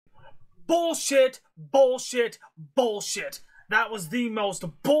bullshit, bullshit, bullshit. That was the most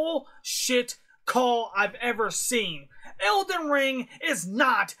bullshit call I've ever seen. Elden Ring is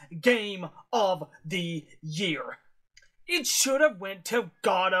not Game of the Year. It should have went to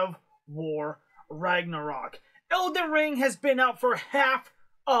God of War Ragnarok. Elden Ring has been out for half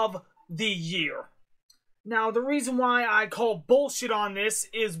of the year. Now, the reason why I call bullshit on this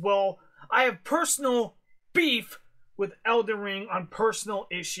is, well, I have personal beef with Elden Ring on personal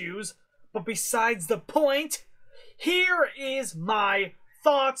issues, but besides the point, here is my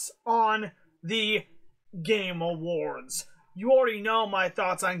thoughts on the Game Awards. You already know my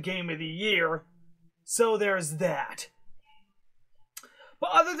thoughts on Game of the Year, so there's that. But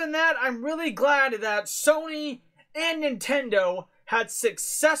other than that, I'm really glad that Sony and Nintendo had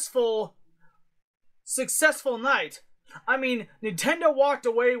successful night. I mean, Nintendo walked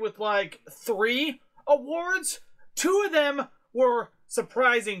away with like 3 awards. 2 of them were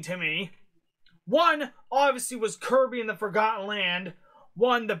surprising to me. One, obviously, was Kirby and the Forgotten Land.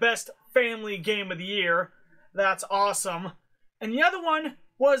 Won the best family game of the year. That's awesome. And the other one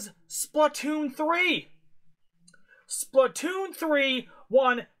was Splatoon 3. Splatoon 3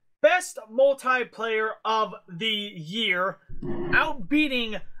 won Best Multiplayer of the Year,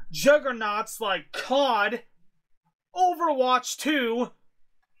 outbeating juggernauts like COD, Overwatch 2,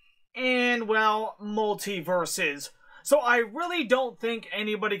 and, well, Multiverses. So I really don't think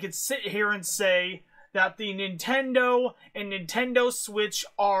anybody could sit here and say that the Nintendo and Nintendo Switch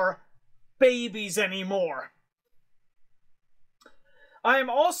are babies anymore. I am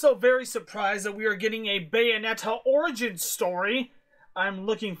also very surprised that we are getting a Bayonetta origin story. I'm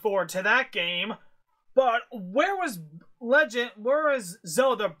looking forward to that game. But where was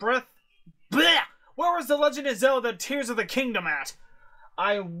Zelda Breath... Bleh! Where was the Legend of Zelda Tears of the Kingdom at?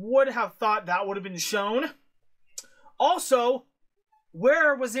 I would have thought that would have been shown. Also,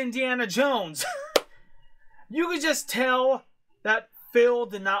 where was Indiana Jones? You could just tell that Phil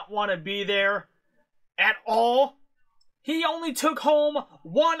did not want to be there at all. He only took home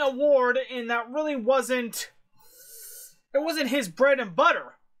 1 award, and that really wasn't... It wasn't his bread and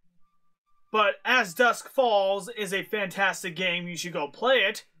butter. But As Dusk Falls is a fantastic game. You should go play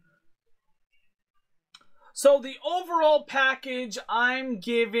it. So the overall package, I'm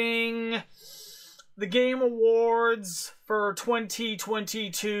giving the Game Awards for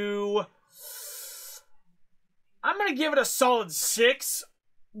 2022. I'm going to give it a solid 6.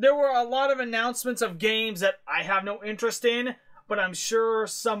 There were a lot of announcements of games that I have no interest in, but I'm sure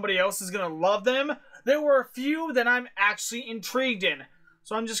somebody else is going to love them. There were a few that I'm actually intrigued in,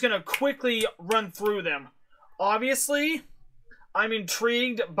 so I'm just going to quickly run through them. Obviously, I'm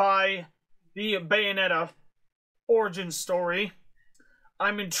intrigued by the Bayonetta origin story.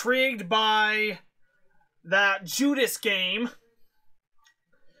 I'm intrigued by that Judas game.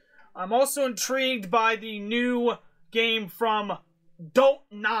 I'm also intrigued by the new game from Don't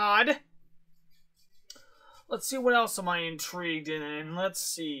Nod. Let's see, what else am I intrigued in? Let's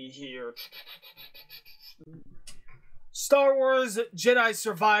see here. Star Wars Jedi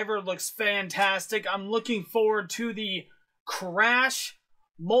Survivor looks fantastic. I'm looking forward to the Crash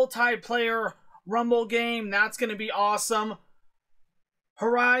multiplayer Rumble game. That's going to be awesome.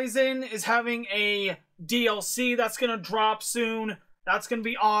 Horizon is having a DLC that's going to drop soon. That's going to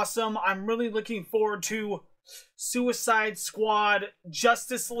be awesome. I'm really looking forward to Suicide Squad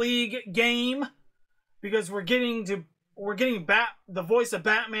Justice League game, because we're getting the voice of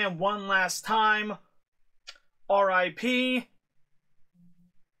Batman one last time. R.I.P.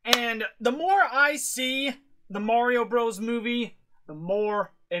 And the more I see the Mario Bros. Movie, the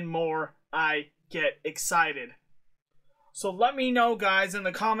more and more I get excited. So let me know, guys, in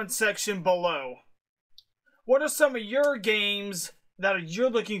the comment section below. What are some of your games that you're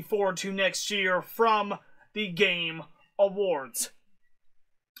looking forward to next year from the Game Awards?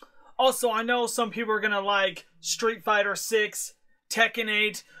 Also, I know some people are going to like Street Fighter 6, Tekken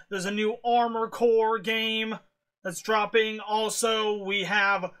 8. There's a new Armored Core game that's dropping. Also, we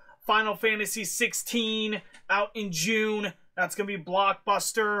have Final Fantasy 16 out in June. That's going to be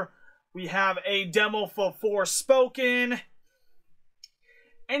blockbuster. We have a demo for Forspoken.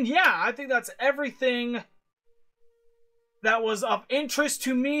 And yeah, I think that's everything that was of interest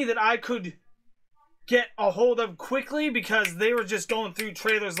to me that I could get a hold of quickly, because they were just going through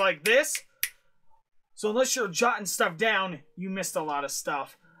trailers like this. So unless you're jotting stuff down, you missed a lot of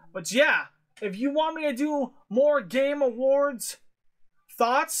stuff. But yeah, if you want me to do more Game Awards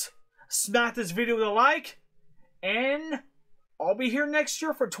thoughts, smack this video with a like, and I'll be here next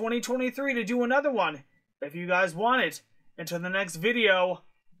year for 2023 to do another one, if you guys want it. Until the next video,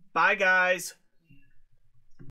 bye guys.